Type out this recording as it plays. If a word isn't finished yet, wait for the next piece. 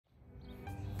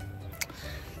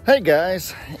Hey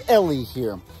guys, Ellie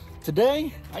here.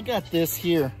 Today I got this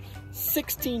here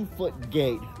 16-foot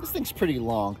gate. This thing's pretty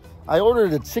long. I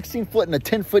ordered a 16-foot and a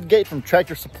 10-foot gate from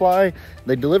Tractor Supply.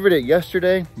 They delivered it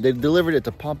yesterday. They delivered it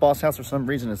to Papa's house for some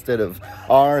reason instead of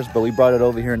ours, but we brought it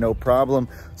over here no problem.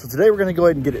 So today we're gonna go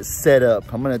ahead and get it set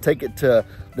up. I'm gonna take it to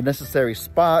the necessary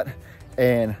spot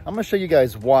and I'm gonna show you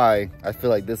guys why I feel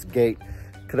like this gate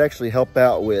could actually help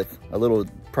out with a little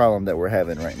problem that we're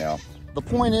having right now. The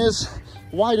point is,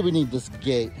 why do we need this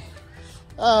gate?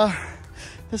 This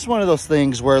is one of those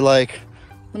things where, like,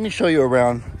 let me show you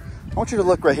around. I want you to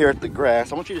look right here at the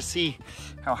grass. I want you to see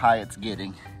how high it's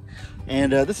getting.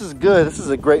 And this is good. This is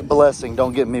a great blessing,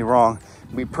 don't get me wrong.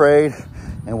 We prayed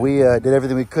and we did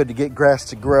everything we could to get grass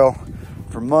to grow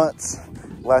for months.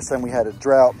 Last time we had a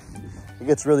drought. It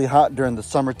gets really hot during the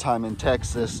summertime in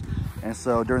Texas. And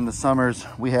so during the summers,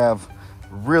 we have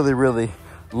really, really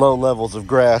low levels of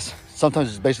grass. Sometimes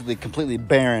it's basically completely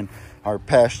barren, our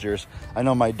pastures. I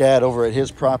know my dad over at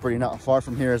his property not far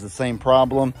from here has the same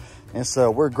problem. And so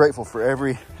we're grateful for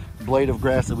every blade of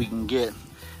grass that we can get.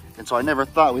 And so I never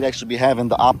thought we'd actually be having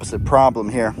the opposite problem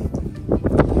here.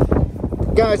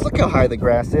 Guys, look how high the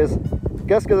grass is.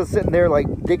 Gus is sitting there like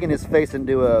digging his face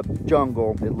into a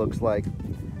jungle, it looks like.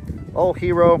 Oh,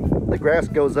 hero, the grass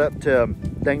goes up to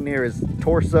dang near his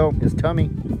torso, his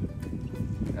tummy.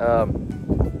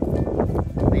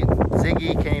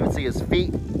 Ziggy can't even see his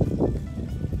feet.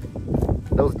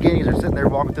 Those guineas are sitting there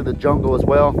walking through the jungle as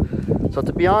well. So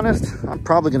to be honest, I'm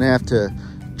probably gonna have to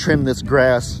trim this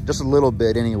grass just a little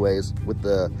bit anyways with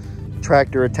the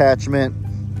tractor attachment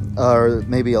or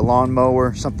maybe a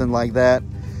lawnmower, something like that.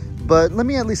 But let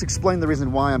me at least explain the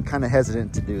reason why I'm kind of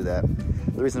hesitant to do that.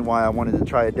 The reason why I wanted to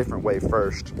try a different way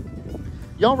first.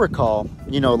 Y'all recall,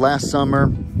 you know, last summer,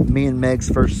 me and Meg's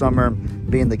first summer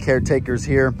being the caretakers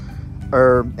here,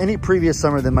 or any previous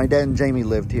summer that my dad and Jamie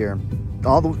lived here,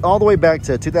 all the way back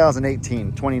to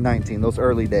 2018, 2019, those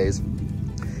early days.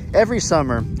 Every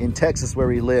summer in Texas where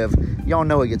we live, y'all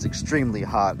know it gets extremely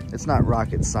hot. It's not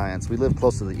rocket science. We live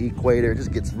close to the equator. It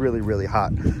just gets really, really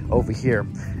hot over here.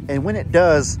 And when it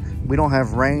does, we don't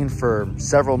have rain for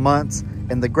several months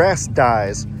and the grass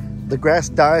dies. The grass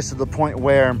dies to the point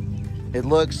where it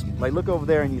looks like, look over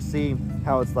there and you see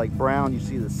how it's like brown. You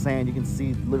see the sand. You can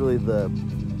see literally the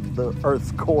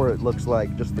earth's core. It looks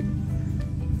like just the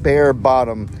bare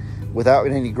bottom without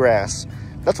any grass.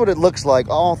 That's what it looks like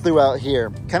all throughout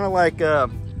here. Kind of like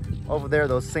over there,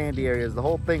 those sandy areas. The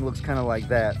whole thing looks kind of like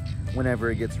that whenever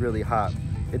it gets really hot.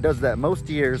 It does that most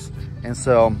years. And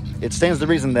so it stands to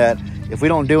reason that if we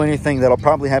don't do anything, that'll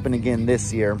probably happen again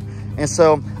this year. And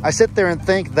so I sit there and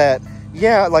think that,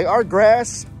 yeah, like our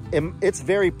grass, it's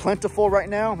very plentiful right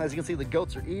now. As you can see, the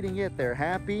goats are eating it. They're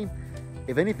happy.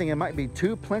 If anything, it might be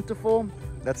too plentiful.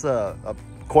 That's a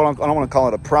quote, I don't want to call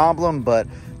it a problem, but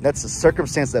that's a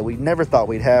circumstance that we never thought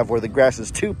we'd have where the grass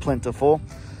is too plentiful.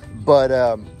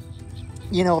 But,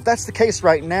 you know, if that's the case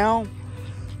right now,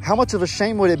 how much of a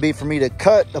shame would it be for me to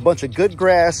cut a bunch of good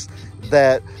grass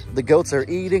that the goats are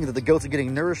eating, that the goats are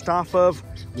getting nourished off of,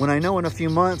 when I know in a few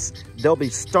months they'll be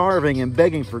starving and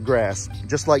begging for grass,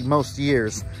 just like most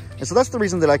years. And so that's the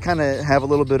reason that I kind of have a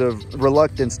little bit of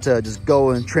reluctance to just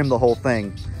go and trim the whole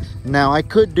thing. Now, I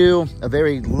could do a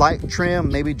very light trim,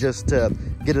 maybe just to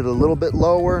get it a little bit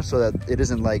lower so that it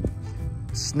isn't like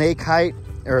snake height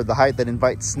or the height that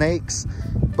invites snakes,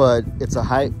 but it's a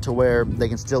height to where they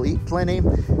can still eat plenty.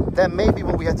 That may be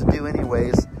what we have to do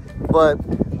anyways. But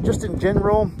just in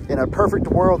general, in a perfect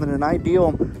world, in an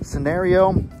ideal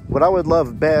scenario, what I would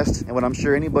love best, and what I'm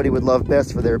sure anybody would love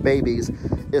best for their babies,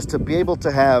 is to be able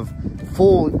to have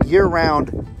full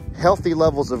year-round healthy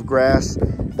levels of grass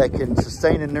that can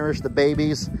sustain and nourish the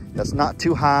babies, that's not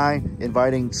too high,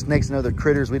 inviting snakes and other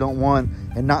critters we don't want,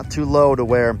 and not too low to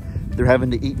where they're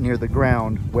having to eat near the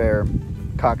ground where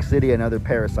coccidia and other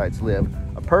parasites live.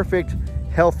 A perfect,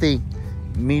 healthy,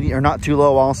 medium, or not too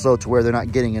low also to where they're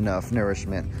not getting enough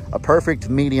nourishment. A perfect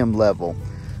medium level.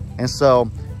 And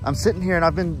so I'm sitting here and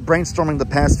I've been brainstorming the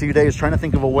past few days trying to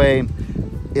think of a way.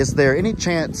 Is there any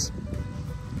chance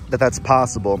that that's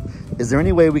possible? Is there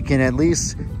any way we can at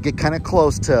least get kind of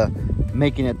close to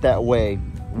making it that way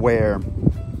where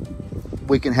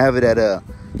we can have it at a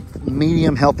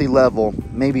medium healthy level,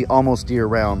 maybe almost year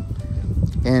round?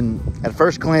 And at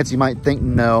first glance, you might think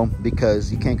no,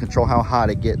 because you can't control how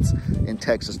hot it gets in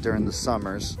Texas during the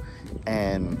summers.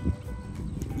 And,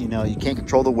 you know, you can't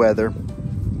control the weather.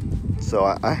 So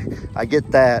I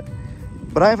get that.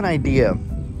 But I have an idea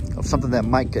of something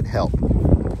that could help.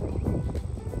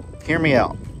 Hear me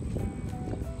out.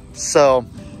 So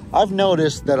I've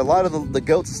noticed that a lot of the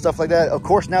goats and stuff like that, of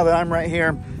course, now that I'm right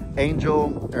here,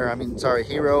 Angel, or I mean, sorry,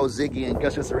 Hero, Ziggy, and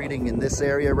Gustus are eating in this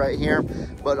area right here.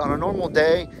 But on a normal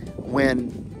day, when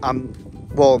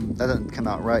well, that doesn't come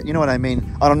out right. You know what I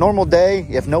mean? On a normal day,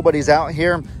 if nobody's out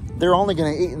here, they're only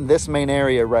gonna eat in this main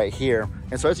area right here.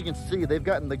 And so as you can see, they've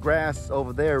gotten the grass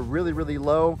over there really, really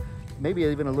low, maybe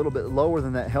even a little bit lower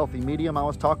than that healthy medium I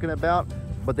was talking about.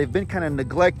 But they've been kind of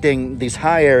neglecting these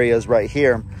high areas right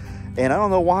here. And I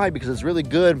don't know why, because it's really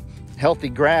good, healthy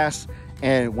grass.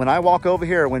 And when I walk over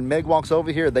here, when Meg walks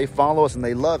over here, they follow us and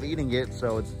they love eating it.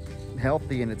 So it's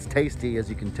healthy and it's tasty, as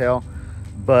you can tell.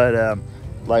 But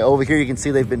like over here, you can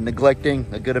see they've been neglecting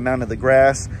a good amount of the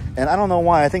grass. And I don't know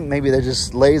why. I think maybe they're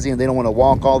just lazy and they don't want to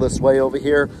walk all this way over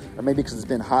here. Or maybe because it's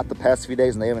been hot the past few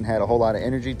days and they haven't had a whole lot of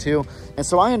energy to. And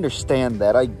so I understand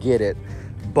that. I get it.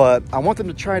 But I want them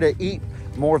to try to eat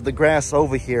more of the grass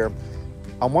over here.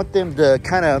 I want them to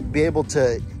kind of be able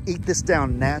to eat this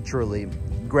down naturally,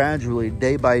 gradually,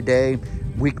 day by day,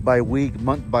 week by week,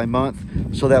 month by month,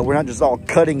 so that we're not just all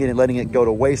cutting it and letting it go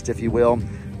to waste, if you will,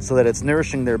 so that it's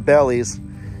nourishing their bellies,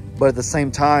 but at the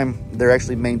same time, they're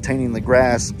actually maintaining the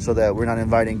grass so that we're not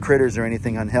inviting critters or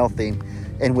anything unhealthy.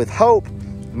 And with hope,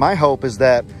 my hope is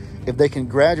that if they can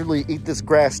gradually eat this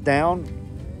grass down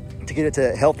to get it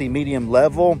to a healthy medium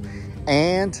level,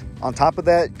 and on top of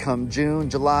that, come June,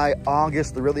 July,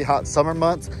 August, the really hot summer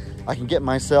months, I can get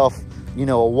myself, you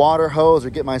know, a water hose or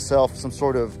get myself some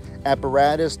sort of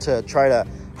apparatus to try to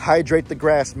hydrate the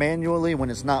grass manually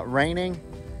when it's not raining.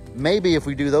 Maybe if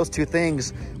we do those two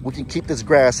things, we can keep this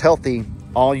grass healthy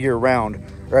all year round.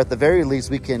 Or at the very least,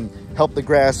 we can help the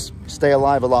grass stay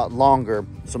alive a lot longer.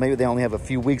 So maybe they only have a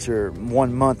few weeks or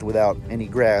 1 month without any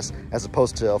grass, as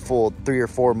opposed to a full 3 or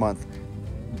 4 month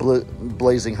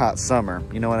blazing hot summer.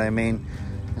 You know what I mean?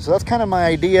 And so that's kind of my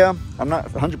idea. I'm not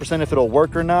 100% if it'll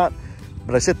work or not,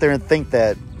 but I sit there and think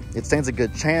that it stands a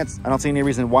good chance. I don't see any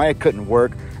reason why it couldn't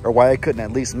work or why I couldn't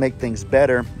at least make things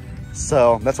better.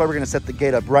 So that's why we're going to set the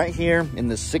gate up right here in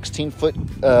this 16-foot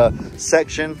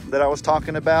section that I was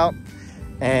talking about.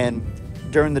 And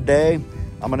during the day,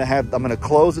 I'm going to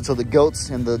close it so the goats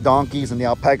and the donkeys and the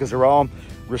alpacas are all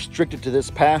restricted to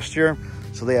this pasture,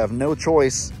 so they have no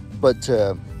choice but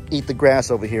to eat the grass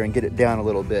over here and get it down a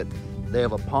little bit. They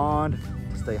have a pond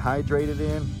to stay hydrated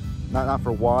in, not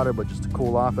for water, but just to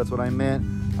cool off. That's what I meant.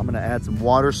 I'm going to add some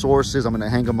water sources. I'm going to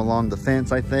hang them along the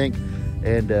fence, I think,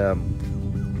 and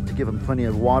to give them plenty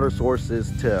of water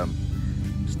sources to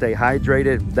stay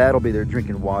hydrated. That'll be their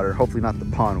drinking water, hopefully not the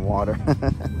pond water.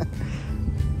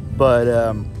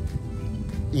 But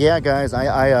yeah, guys,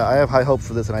 I have high hopes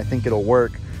for this, and I think it'll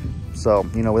work. So,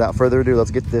 you know, without further ado,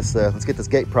 let's get this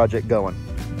gate project going.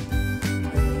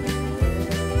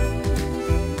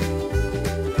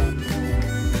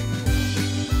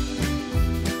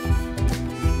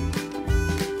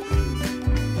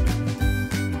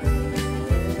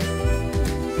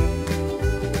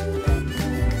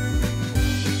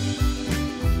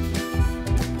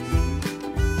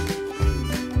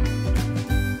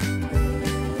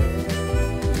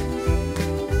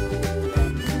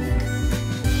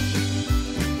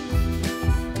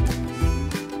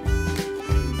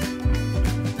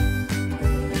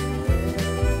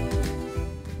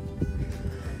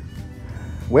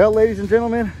 Well, ladies and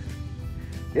gentlemen,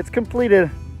 it's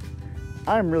completed.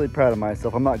 I'm really proud of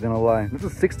myself, I'm not gonna lie. This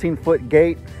is a 16-foot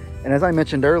gate, and as I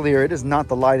mentioned earlier, it is not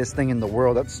the lightest thing in the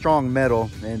world. That's strong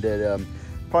metal, and it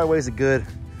probably weighs a good,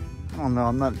 I don't know,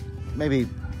 I'm not, maybe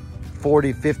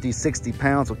 40, 50, 60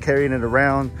 pounds of carrying it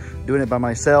around, doing it by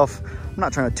myself. I'm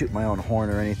not trying to toot my own horn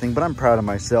or anything, but I'm proud of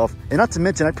myself. And not to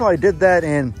mention, I probably did that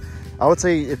in, I would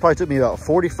say it probably took me about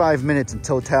 45 minutes in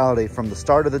totality from the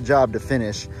start of the job to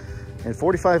finish. In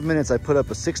 45 minutes, I put up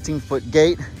a 16-foot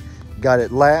gate, got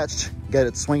it latched, got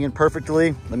it swinging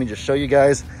perfectly. Let me just show you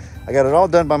guys. I got it all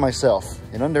done by myself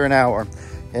in under an hour.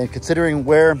 And considering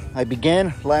where I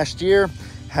began last year,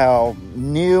 how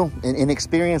new and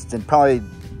inexperienced and probably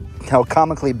how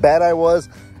comically bad I was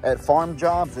at farm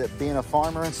jobs, at being a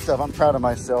farmer and stuff, I'm proud of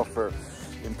myself for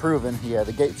improving. Yeah,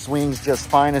 the gate swings just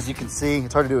fine, as you can see.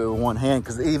 It's hard to do it with one hand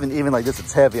because even like this,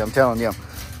 it's heavy, I'm telling you.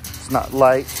 It's not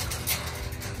light.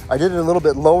 I did it a little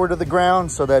bit lower to the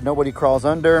ground so that nobody crawls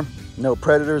under, no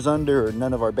predators under, or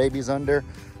none of our babies under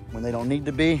when they don't need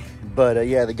to be. But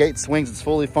yeah, the gate swings, it's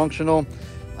fully functional.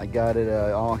 I got it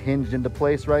all hinged into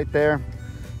place right there.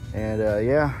 And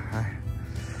yeah,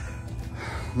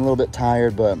 I'm a little bit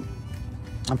tired, but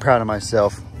I'm proud of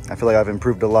myself. I feel like I've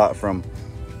improved a lot from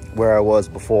where I was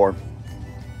before.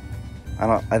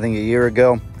 I think a year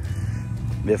ago,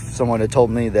 if someone had told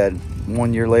me that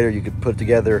 1 year later you could put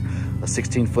together a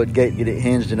 16-foot gate, get it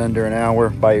hinged in under an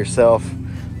hour by yourself,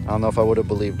 I don't know if I would have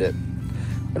believed it.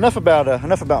 enough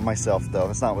about myself though.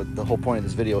 That's not what the whole point of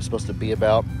this video is supposed to be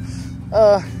about.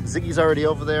 Ziggy's already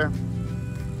over there.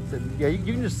 So, yeah,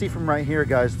 you can just see from right here,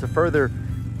 guys, to further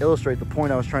illustrate the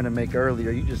point I was trying to make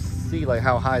earlier. You just see like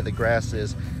how high the grass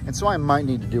is, and so I might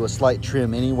need to do a slight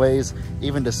trim anyways,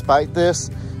 even despite this.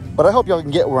 But I hope y'all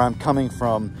can get where I'm coming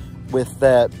from with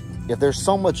that. If there's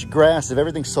so much grass, if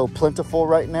everything's so plentiful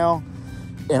right now,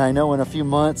 and I know in a few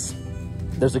months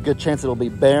there's a good chance it'll be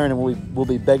barren and we'll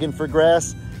be begging for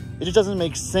grass, it just doesn't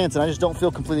make sense, and I just don't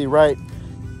feel completely right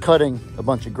cutting a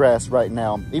bunch of grass right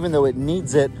now. Even though it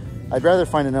needs it, I'd rather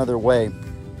find another way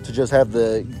to just have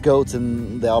the goats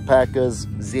and the alpacas,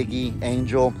 Ziggy,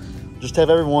 Angel, just have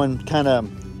everyone kind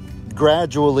of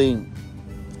gradually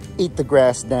eat the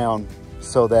grass down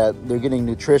so that they're getting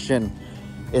nutrition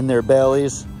in their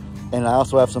bellies. And I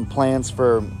also have some plans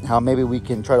for how maybe we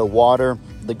can try to water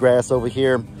the grass over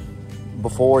here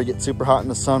before it gets super hot in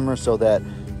the summer, so that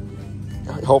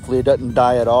hopefully it doesn't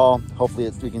die at all. Hopefully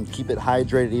we can keep it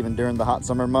hydrated even during the hot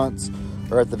summer months,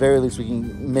 or at the very least we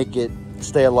can make it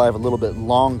stay alive a little bit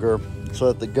longer so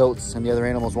that the goats and the other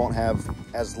animals won't have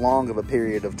as long of a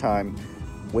period of time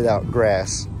without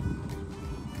grass.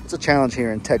 It's a challenge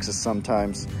here in Texas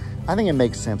sometimes. I think it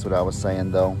makes sense what I was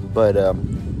saying though, but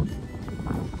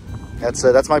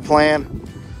that's my plan,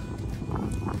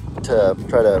 to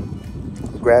try to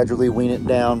gradually wean it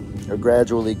down, or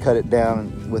gradually cut it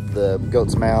down with the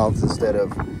goats' mouths instead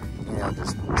of, you know,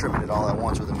 just trimming it all at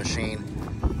once with a machine.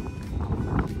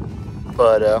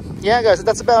 But yeah, guys,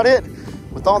 that's about it.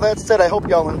 With all that said, I hope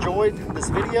y'all enjoyed this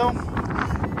video.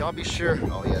 Y'all be sure,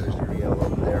 oh yeah, there's Uriel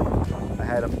over there. I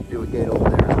had him do a gate over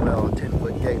there as well, a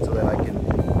 10-foot gate, so that I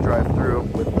can drive through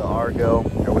with the Argo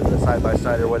or with the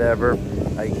side-by-side or whatever.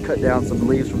 I can cut down some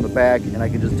leaves from the back and I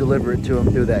can just deliver it to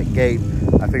him through that gate.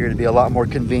 I figured it'd be a lot more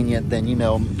convenient than, you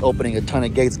know, opening a ton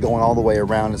of gates going all the way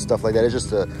around and stuff like that. It's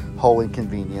just a whole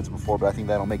inconvenience before, but I think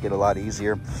that'll make it a lot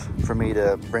easier for me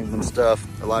to bring them stuff,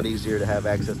 a lot easier to have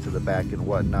access to the back and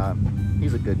whatnot.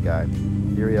 He's a good guy.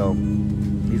 Uriel,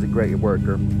 he's a great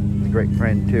worker, a great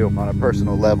friend too on a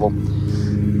personal level.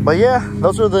 But yeah,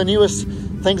 those are the newest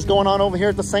things going on over here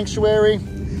at the sanctuary.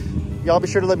 Y'all be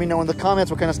sure to let me know in the comments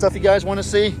what kind of stuff you guys want to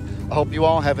see. I hope you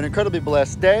all have an incredibly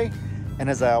blessed day. And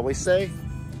as I always say,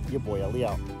 your boy Ellie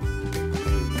out.